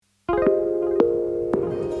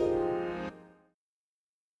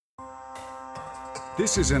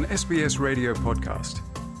This is an SBS radio podcast.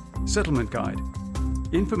 Settlement Guide.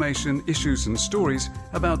 Information, issues and stories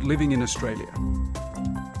about living in Australia.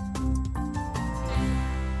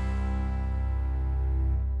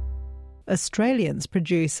 Australians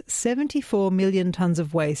produce 74 million tonnes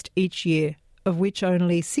of waste each year, of which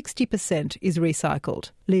only 60% is recycled,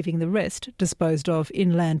 leaving the rest disposed of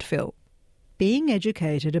in landfill. Being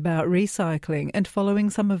educated about recycling and following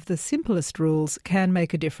some of the simplest rules can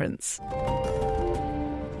make a difference.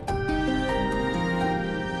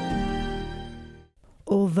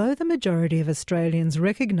 Although the majority of Australians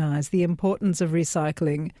recognise the importance of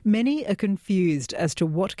recycling, many are confused as to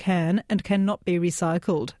what can and cannot be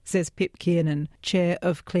recycled, says Pip Kiernan, Chair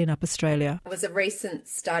of Clean Up Australia. There was a recent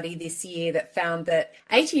study this year that found that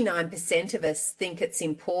 89% of us think it's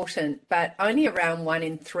important, but only around 1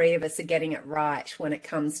 in 3 of us are getting it right when it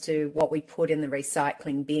comes to what we put in the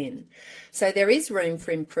recycling bin. So there is room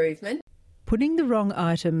for improvement. Putting the wrong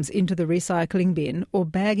items into the recycling bin or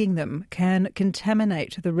bagging them can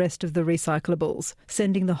contaminate the rest of the recyclables,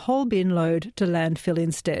 sending the whole bin load to landfill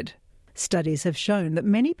instead. Studies have shown that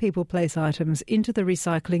many people place items into the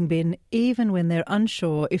recycling bin even when they're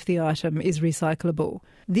unsure if the item is recyclable.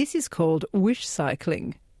 This is called wish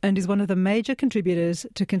cycling and is one of the major contributors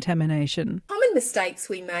to contamination. Common mistakes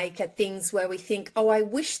we make are things where we think, oh, I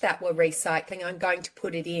wish that were recycling, I'm going to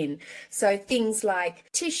put it in. So things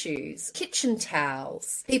like tissues, kitchen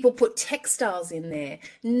towels, people put textiles in there,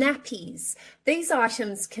 nappies. These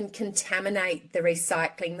items can contaminate the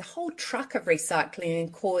recycling, the whole truck of recycling,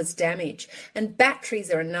 and cause damage. And batteries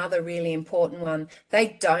are another really important one.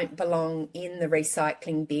 They don't belong in the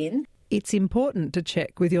recycling bin. It's important to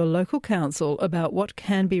check with your local council about what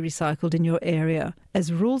can be recycled in your area,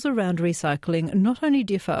 as rules around recycling not only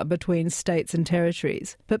differ between states and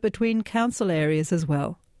territories, but between council areas as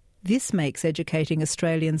well. This makes educating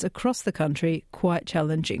Australians across the country quite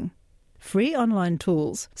challenging. Free online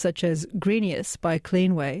tools, such as Greenius by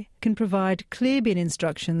Cleanway, can provide clear bin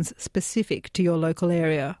instructions specific to your local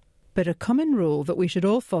area. But a common rule that we should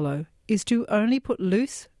all follow is to only put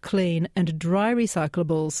loose, clean and dry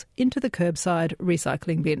recyclables into the curbside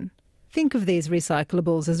recycling bin. Think of these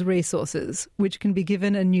recyclables as resources which can be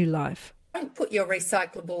given a new life. Don't put your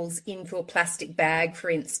recyclables into a plastic bag, for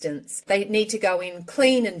instance. They need to go in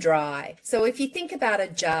clean and dry. So if you think about a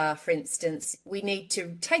jar, for instance, we need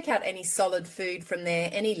to take out any solid food from there,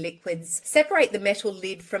 any liquids, separate the metal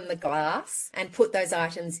lid from the glass and put those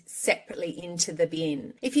items separately into the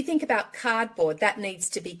bin. If you think about cardboard, that needs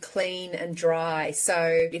to be clean and dry.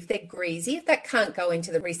 So if they're greasy, if that can't go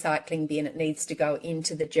into the recycling bin, it needs to go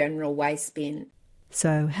into the general waste bin.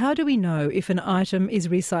 So how do we know if an item is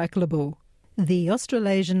recyclable? The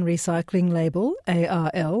Australasian Recycling Label,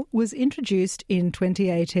 ARL, was introduced in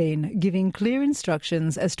 2018, giving clear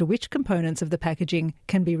instructions as to which components of the packaging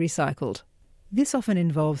can be recycled. This often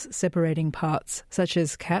involves separating parts, such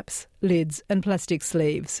as caps, lids and plastic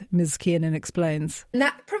sleeves, Ms. Kiernan explains. And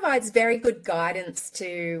that provides very good guidance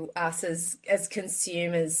to us as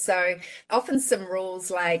consumers. So often some rules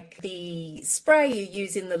like the spray you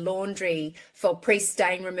use in the laundry for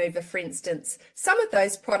pre-stain remover, for instance, some of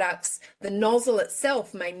those products, the nozzle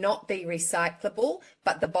itself may not be recyclable,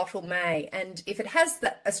 but the bottle may. And if it has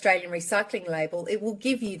the Australian Recycling Label, it will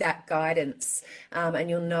give you that guidance and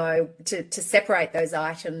you'll know to separate those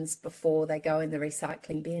items before they go in the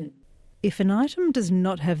recycling bin. If an item does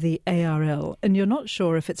not have the ARL and you're not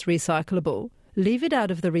sure if it's recyclable, leave it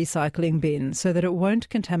out of the recycling bin so that it won't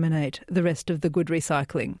contaminate the rest of the good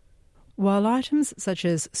recycling. While items such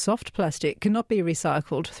as soft plastic cannot be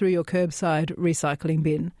recycled through your curbside recycling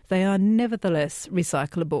bin, they are nevertheless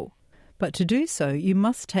recyclable. But to do so, you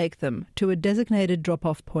must take them to a designated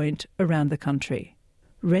drop-off point around the country.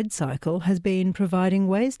 RedCycle has been providing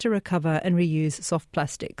ways to recover and reuse soft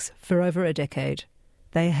plastics for over a decade.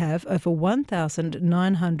 They have over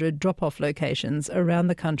 1,900 drop-off locations around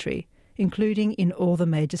the country, including in all the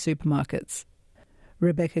major supermarkets.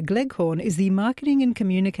 Rebecca Gleghorn is the Marketing and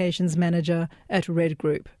Communications Manager at Red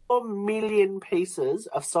Group. 4 million pieces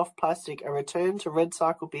of soft plastic are returned to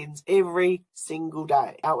RedCycle bins every single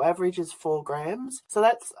day. Our average is 4 grams. So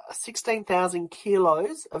that's 16,000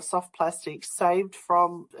 kilos of soft plastic saved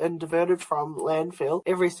from and diverted from landfill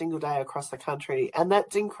every single day across the country. And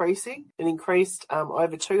that's increasing. It increased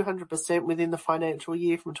over 200% within the financial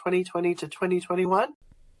year from 2020 to 2021.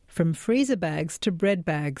 From freezer bags to bread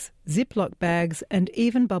bags, Ziploc bags and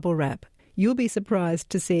even bubble wrap, you'll be surprised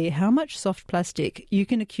to see how much soft plastic you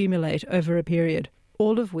can accumulate over a period,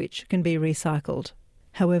 all of which can be recycled.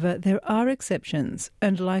 However, there are exceptions,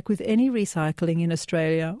 and like with any recycling in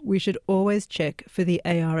Australia, we should always check for the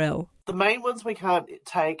ARL. The main ones we can't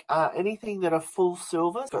take are anything that are full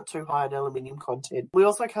silver, it's got too high an aluminium content. We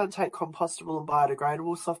also can't take compostable and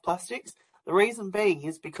biodegradable soft plastics. The reason being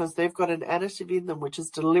is because they've got an additive in them which is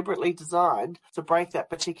deliberately designed to break that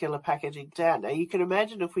particular packaging down. Now, you can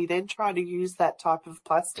imagine if we then try to use that type of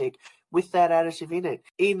plastic with that additive in it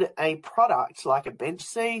in a product like a bench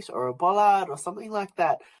seat or a bollard or something like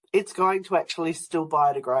that, it's going to actually still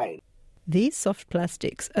biodegrade. These soft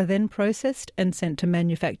plastics are then processed and sent to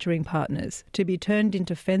manufacturing partners to be turned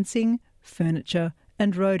into fencing, furniture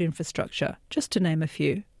and road infrastructure, just to name a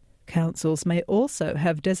few. Councils may also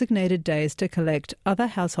have designated days to collect other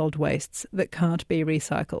household wastes that can't be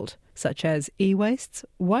recycled, such as e-wastes,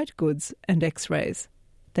 white goods and X-rays.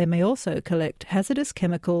 They may also collect hazardous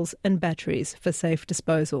chemicals and batteries for safe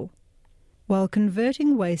disposal. While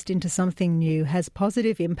converting waste into something new has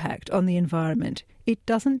positive impact on the environment, it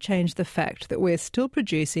doesn't change the fact that we're still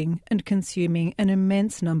producing and consuming an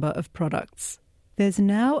immense number of products. There's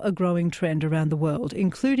now a growing trend around the world,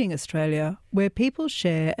 including Australia, where people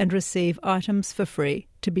share and receive items for free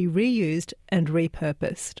to be reused and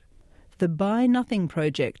repurposed. The Buy Nothing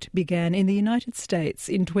project began in the United States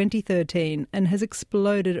in 2013 and has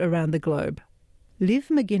exploded around the globe. Liv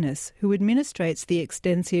McGuinness, who administrates the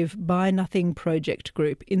extensive Buy Nothing project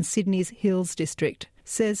group in Sydney's Hills district,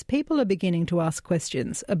 says people are beginning to ask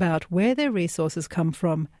questions about where their resources come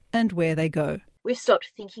from and where they go. We've stopped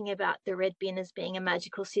thinking about the red bin as being a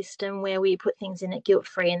magical system where we put things in it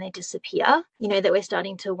guilt-free and they disappear. That we're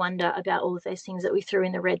starting to wonder about all of those things that we threw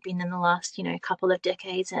in the red bin in the last, couple of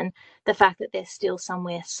decades, and the fact that they're still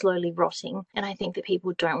somewhere slowly rotting. And I think that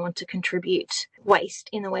people don't want to contribute waste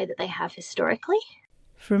in the way that they have historically.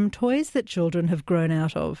 From toys that children have grown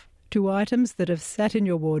out of, to items that have sat in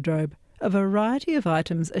your wardrobe, a variety of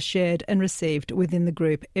items are shared and received within the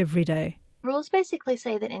group every day. Rules basically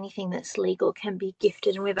say that anything that's legal can be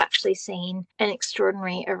gifted, and we've actually seen an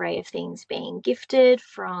extraordinary array of things being gifted,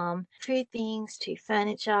 from food things to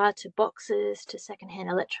furniture to boxes to secondhand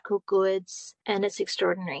electrical goods, and it's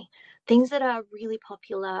extraordinary. Things that are really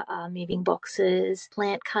popular are moving boxes,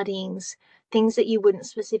 plant cuttings, things that you wouldn't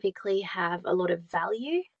specifically have a lot of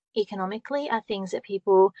value economically are things that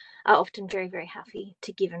people are often very, very happy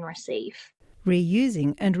to give and receive.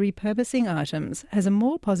 Reusing and repurposing items has a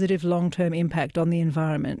more positive long-term impact on the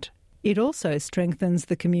environment. It also strengthens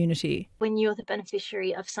the community. When you're the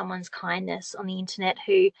beneficiary of someone's kindness on the internet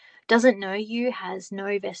who doesn't know you, has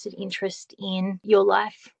no vested interest in your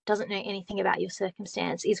life, doesn't know anything about your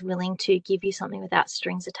circumstance, is willing to give you something without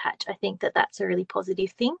strings attached, I think that that's a really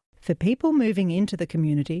positive thing. For people moving into the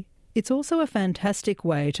community, it's also a fantastic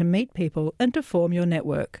way to meet people and to form your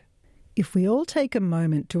network. If we all take a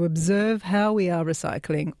moment to observe how we are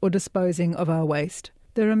recycling or disposing of our waste,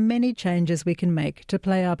 there are many changes we can make to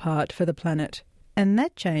play our part for the planet. And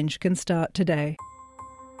that change can start today.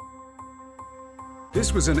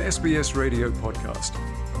 This was an SBS radio podcast.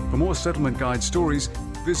 For more Settlement Guide stories,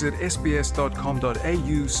 visit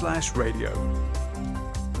sbs.com.au/radio.